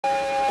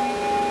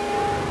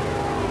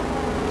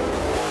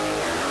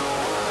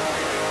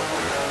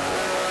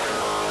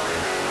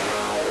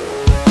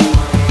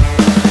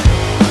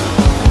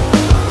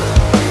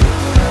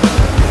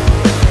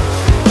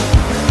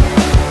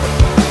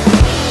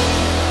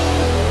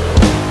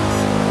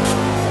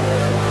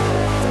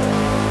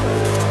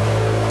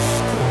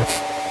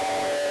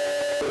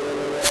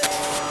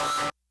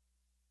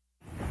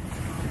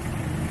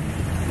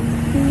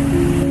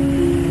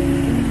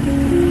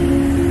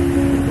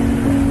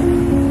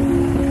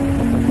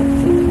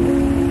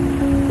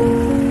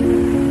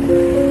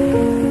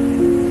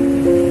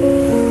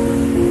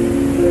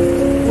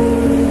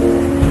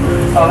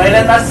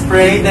let us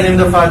pray. In the name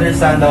of the Father,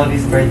 Son, and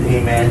Holy Spirit.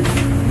 Amen.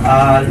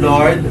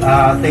 Lord,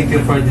 thank you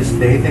for this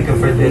day. Thank you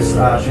for this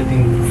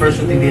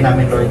first shooting day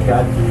namin, Lord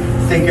God.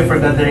 Thank you for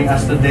gathering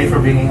us today, for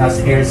bringing us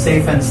here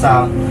safe and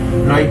sound.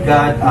 Lord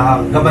God,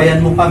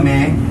 gabayan mo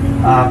kami.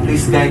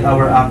 Please guide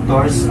our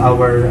actors,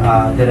 our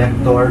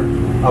director,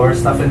 our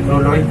staff and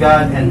crew, Lord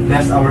God, and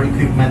bless our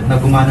equipment na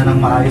gumana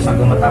ng maayos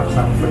hanggang matapos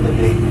namin for the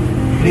day.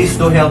 Please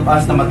do help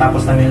us na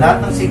matapos namin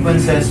lahat ng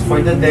sequences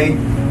for the day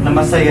na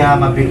masaya,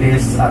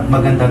 mabilis, at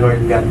maganda,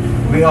 Lord God.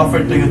 We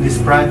offer to you this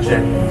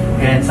project,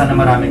 and sana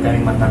marami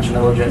kaming matouch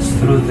na audience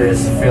through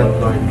this film,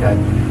 Lord God.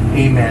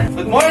 Amen.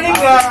 Good morning,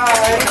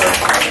 guys!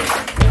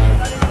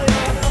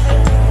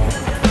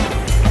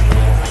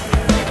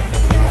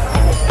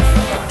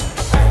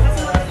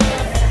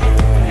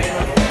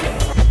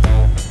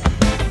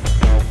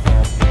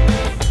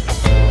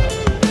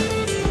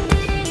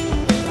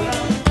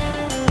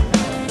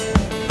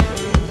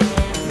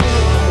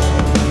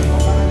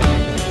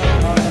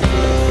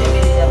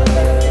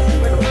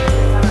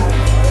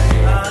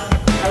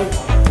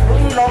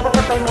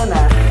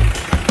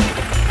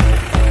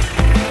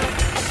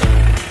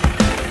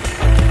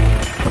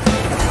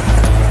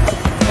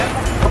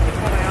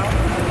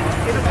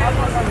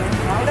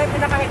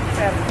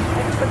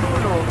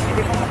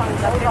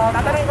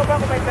 Tatanungin ko ba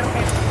kung may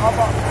permit?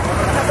 Opo.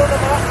 Sa dulo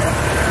po?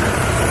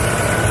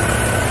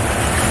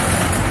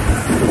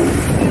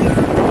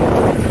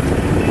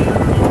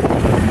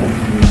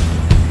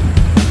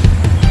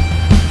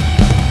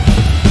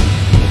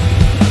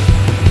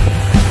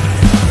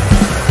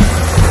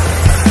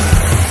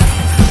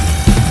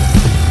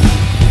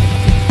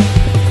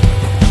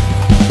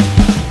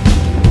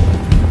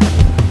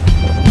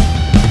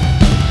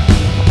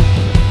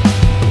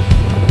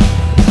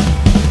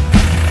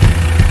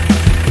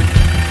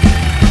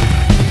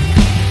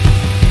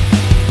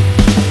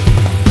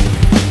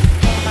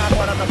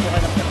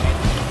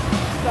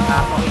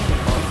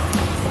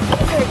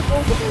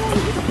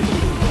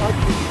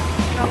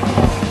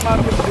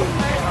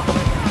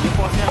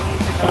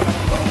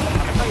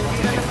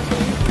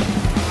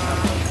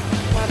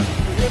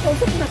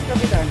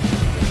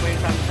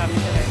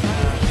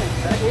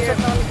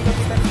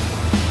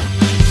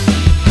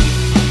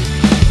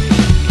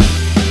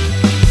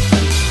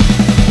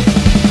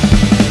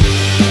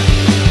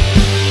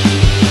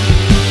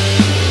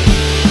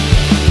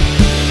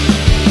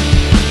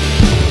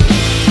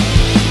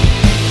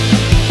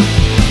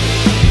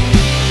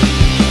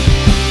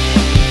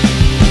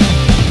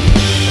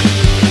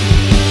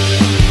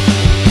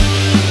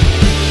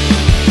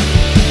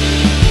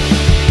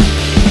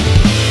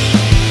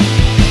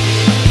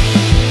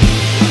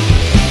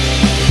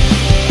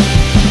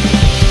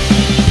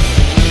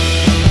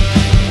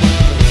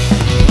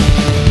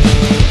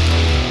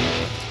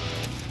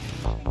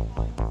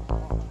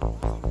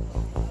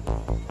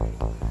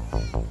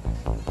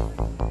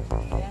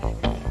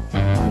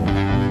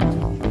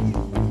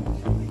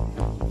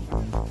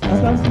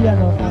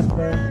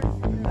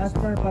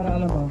 Casper para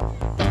alam mo.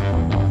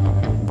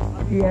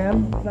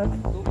 PM plus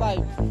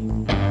 25.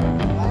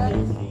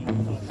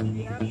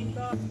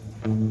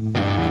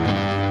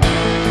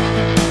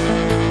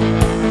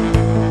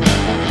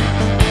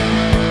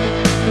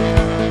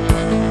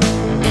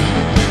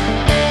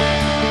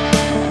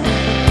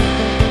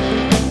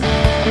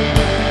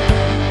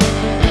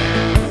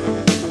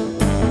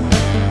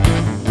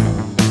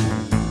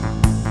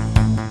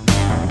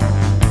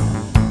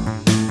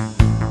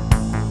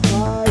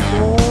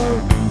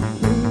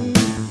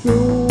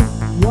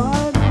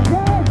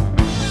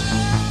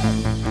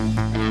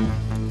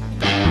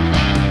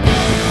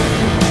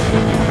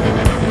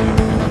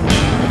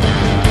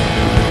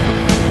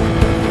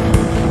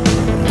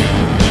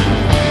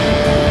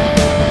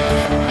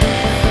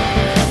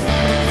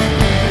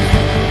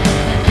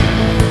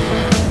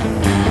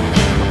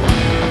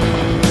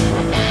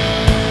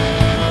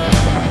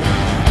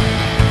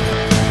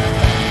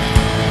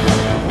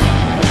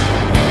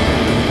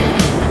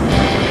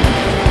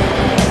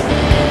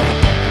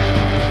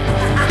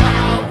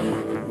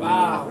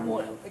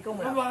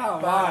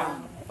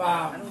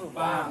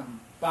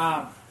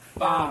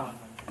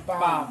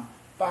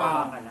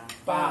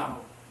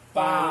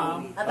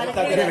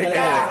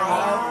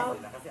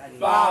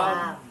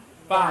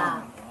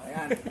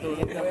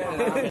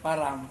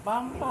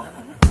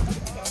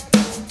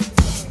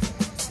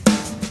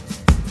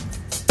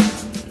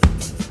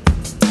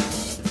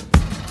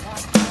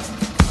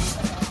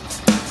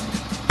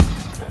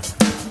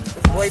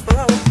 Buhay pa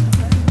nga, oh.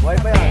 Buhay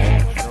pa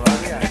yan.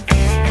 Buhay yan.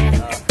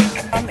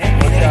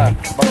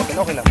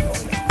 Okay lang.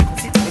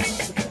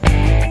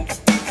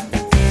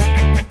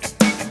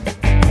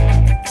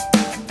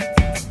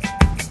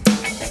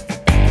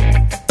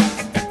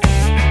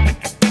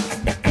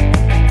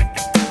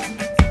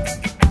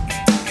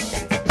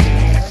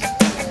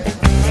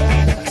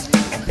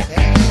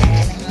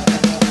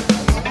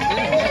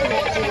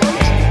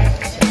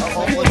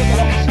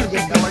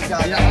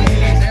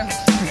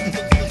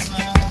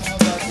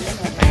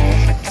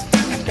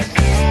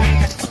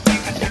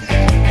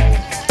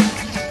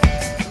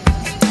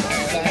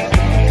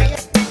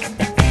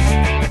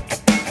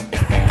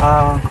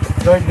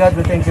 Lord God,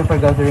 we thank you for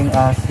gathering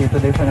us here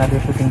today for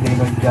another shooting day,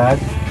 Lord God.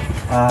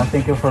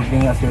 Thank you for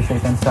bringing us here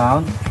safe and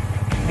sound.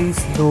 Please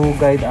do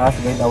guide us,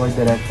 guide our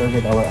director,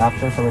 guide our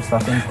actors, our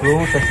staff and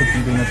crew sa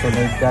shooting day na to,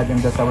 Lord God,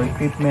 and that's our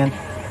equipment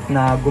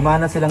na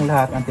gumana silang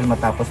lahat until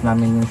matapos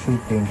namin yung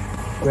shooting.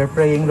 We're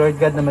praying, Lord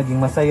God, na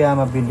maging masaya,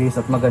 mabilis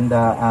at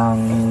maganda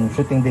ang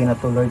shooting day na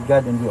to, Lord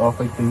God, and we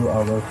offer to you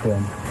our film.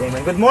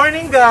 Amen. Good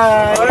morning,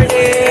 guys! Morning!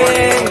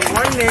 Good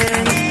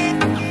morning!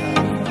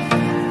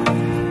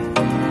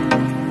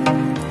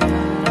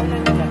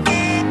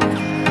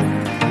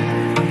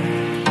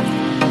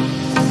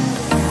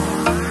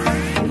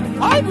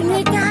 Ay,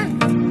 bonita!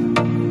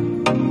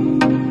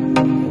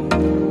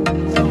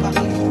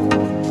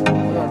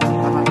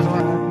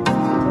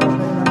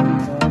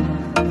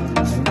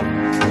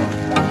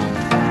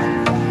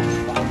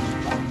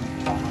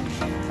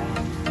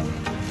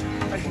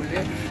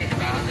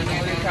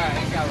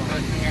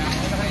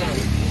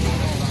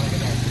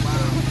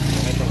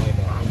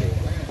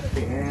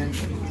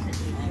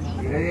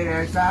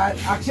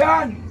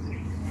 Action!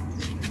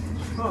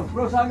 Oh,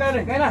 bro, saan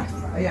galing? Kaya na?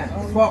 Ayan,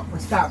 walk,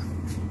 stop.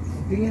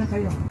 Tingin na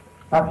kayo.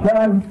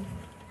 Action!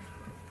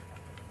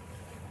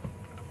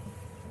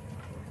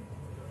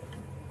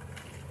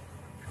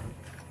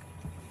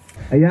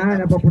 Ayan,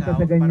 napapunta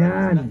sa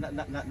ganyan.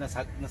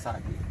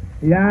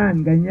 Ayan,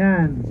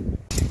 ganyan.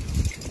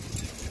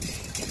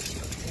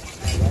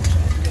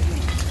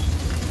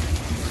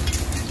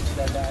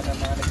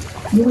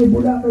 Yung may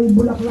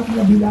bulaklak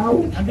na bilaw.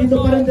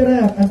 Andito pa rin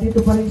direct, andito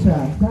pa rin siya.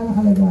 Saan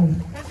nakalagay?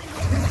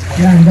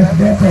 Yan, that's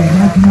better,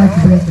 much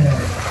better.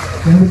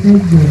 Can we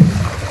take this?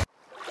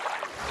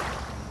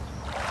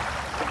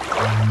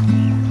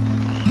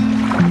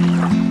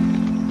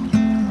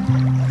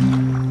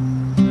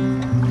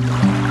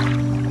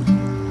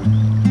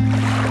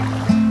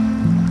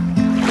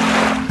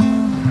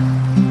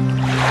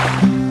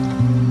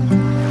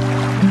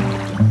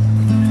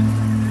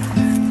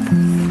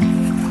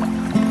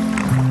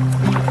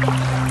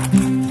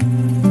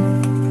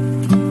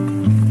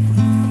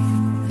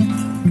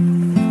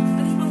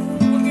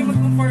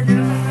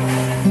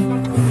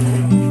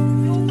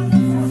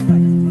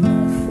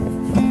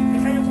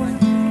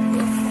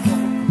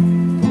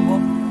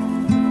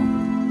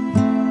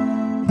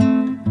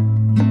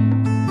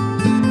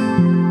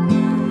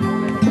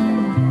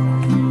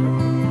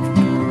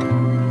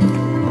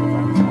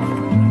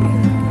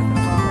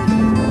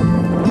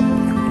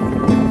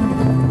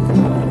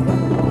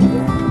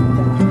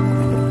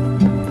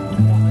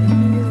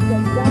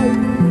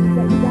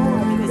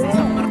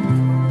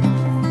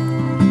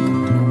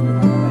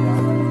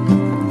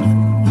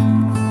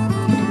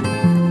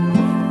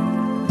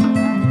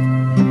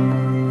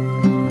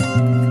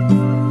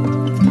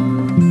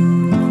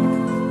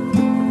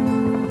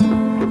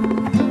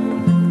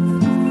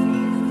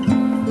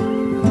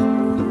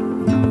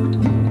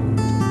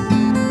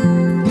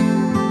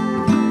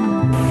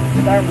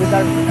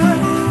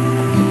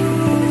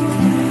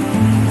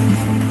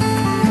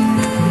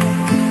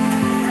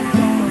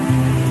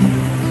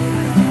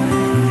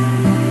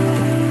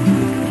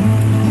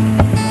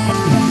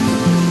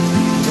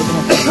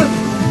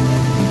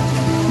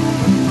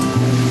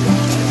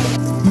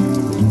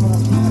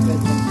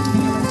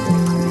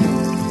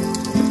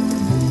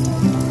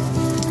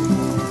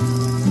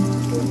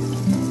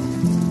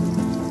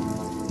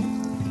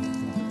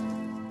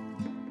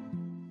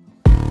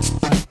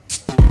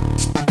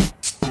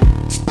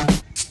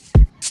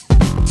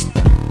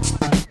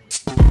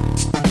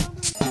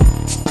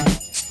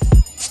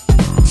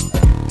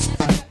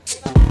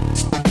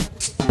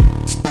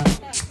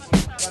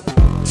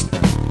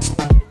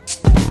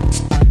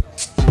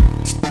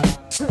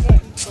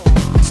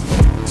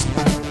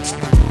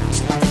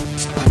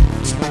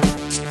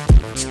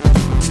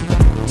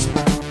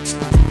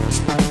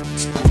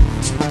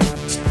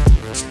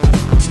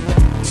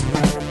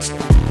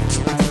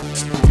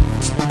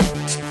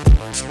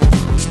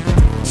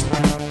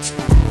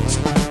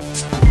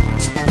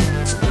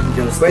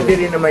 Pwede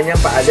rin naman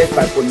yan paalis,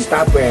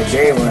 papunta,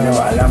 pwede.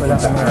 Wala alam kung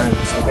saan.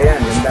 Okay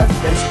yan, ganda.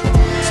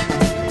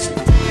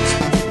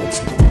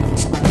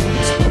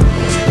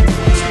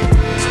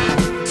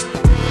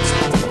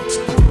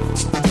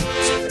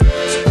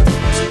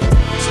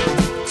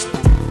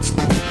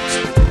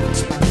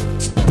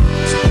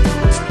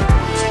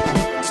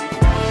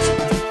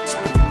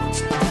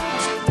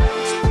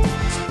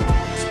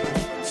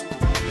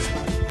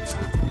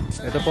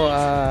 Ito po,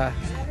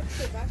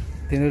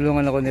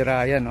 tinulungan ako ni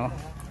Ryan, no?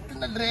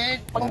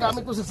 Drake,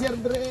 panggamit ko sa Sir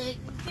Drake.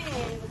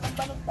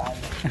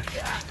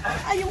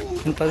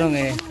 Yung tanong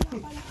eh,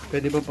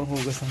 pwede ba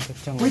panghugas ng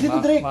katsang Pwede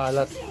to, Drake.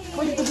 maalat?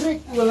 Pwede to,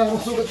 Drake. Wala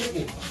akong sugat,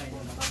 Drake.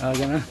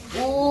 Gano'n?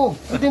 Oo,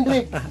 pwede,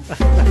 Drake.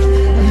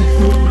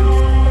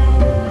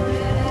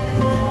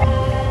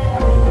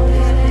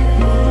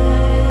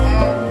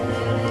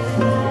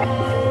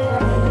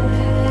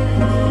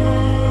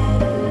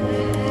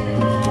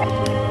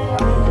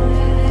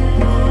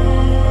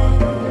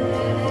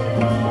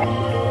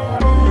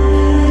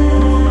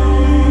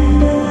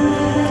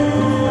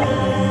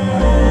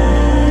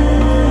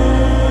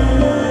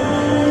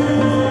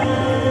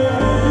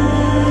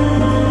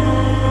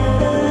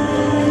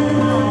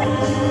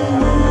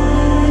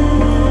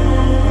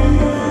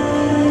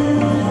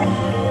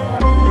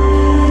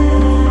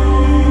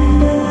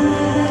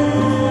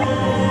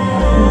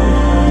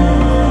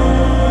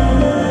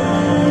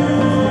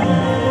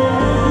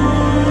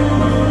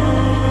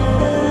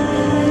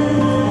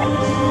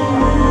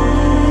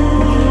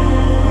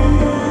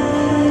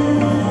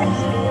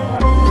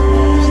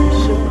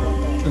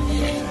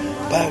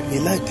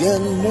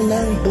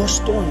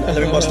 Boston.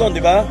 Alam mo Boston,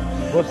 di ba?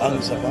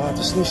 Ang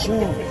sapatos ni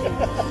Sue,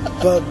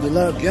 pag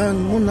nilagyan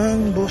mo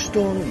ng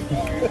Boston,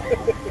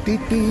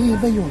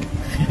 titibay yun.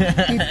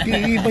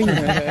 Titibay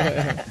yun.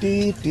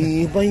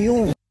 Titibay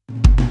yun.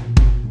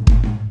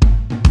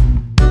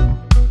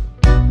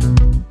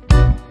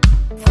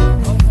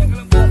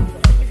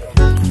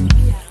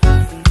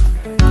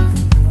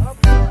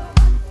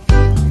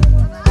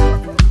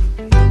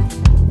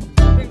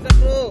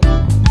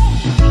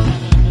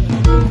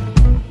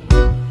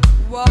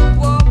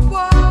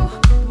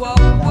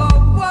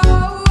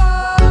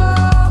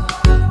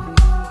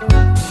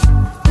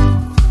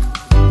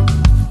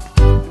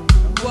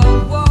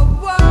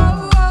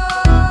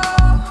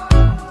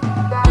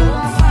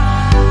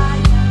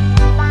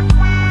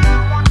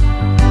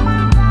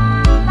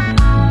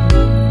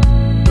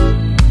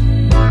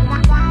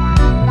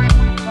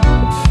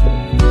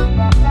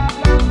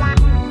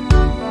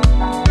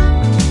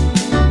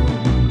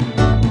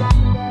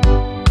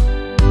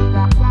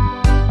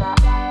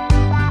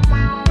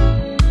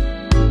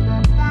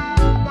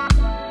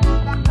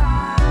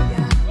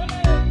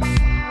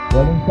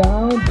 Rolling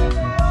sound.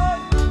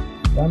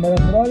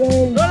 Cameras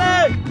rolling.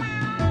 Rolling!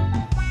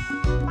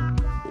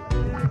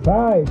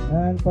 5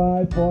 and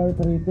 5, 4,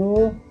 3,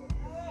 2.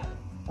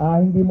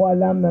 Hindi mo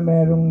alam na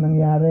merong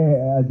nangyari,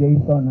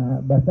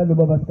 Jason. Basta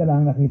lumabas ka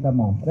lang, nakita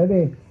mo.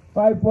 Ready?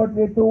 5, 4,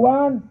 3, 2,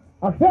 1.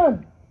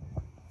 Action!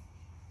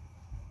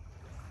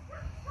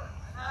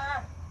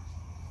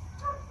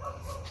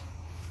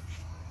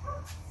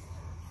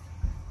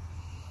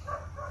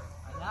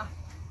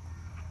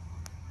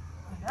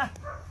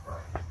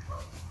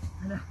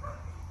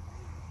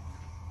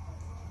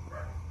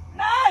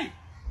 Nay!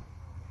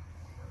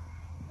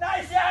 Nay,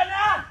 si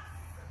Ana!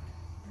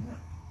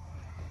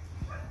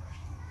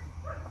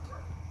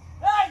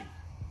 Nay!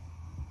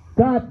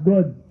 Cut,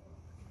 good.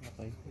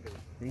 Okay.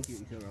 Thank you.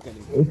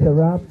 It's a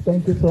wrap.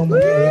 Thank you so much.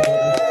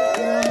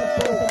 Salamat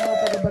po sa mga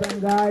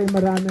taga-barangay.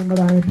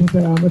 Maraming po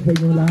salamat sa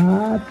inyong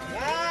lahat.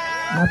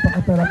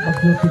 Napakasarap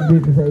mag-shooting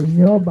dito sa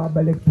inyo.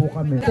 Babalik po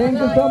kami.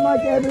 Thank you so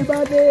much,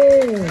 everybody.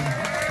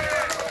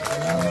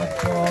 Salamat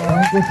po.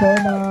 Thank you so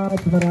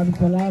much. Maraming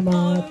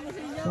salamat.